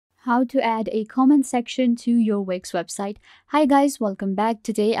how to add a comment section to your Wix website. Hi guys, welcome back.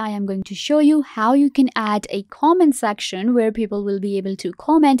 Today I am going to show you how you can add a comment section where people will be able to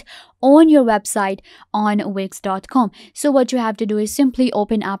comment on your website on Wix.com. So what you have to do is simply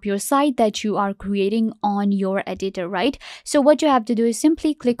open up your site that you are creating on your editor, right? So what you have to do is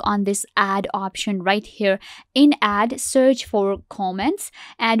simply click on this add option right here. In add, search for comments,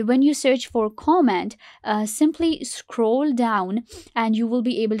 and when you search for comment, simply scroll down and you will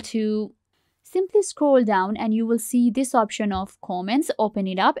be able to simply scroll down and you will see this option of comments. Open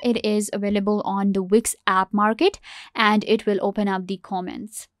it up. It is available on the Wix app market and it will open up the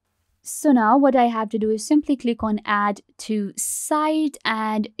comments. So now what I have to do is simply click on add to site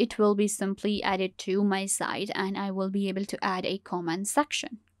and it will be simply added to my site and I will be able to add a comment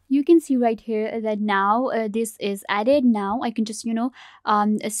section. You can see right here that now this is added. Now I can just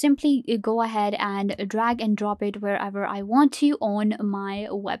simply go ahead and drag and drop it wherever I want to on my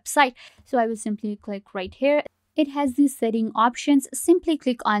website. So I will simply click right here. It has these setting options. Simply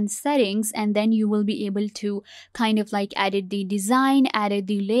click on settings and then you will be able to kind of like edit the design, edit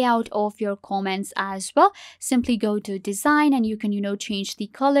the layout of your comments as well. Simply go to design and you can change the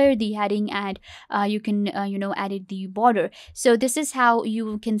color, the heading, and you can edit the border. So this is how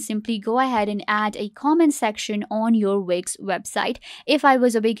you can simply go ahead and add a comment section on your Wix website. If I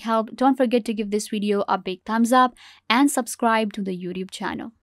was a big help, don't forget to give this video a big thumbs up and subscribe to the YouTube channel.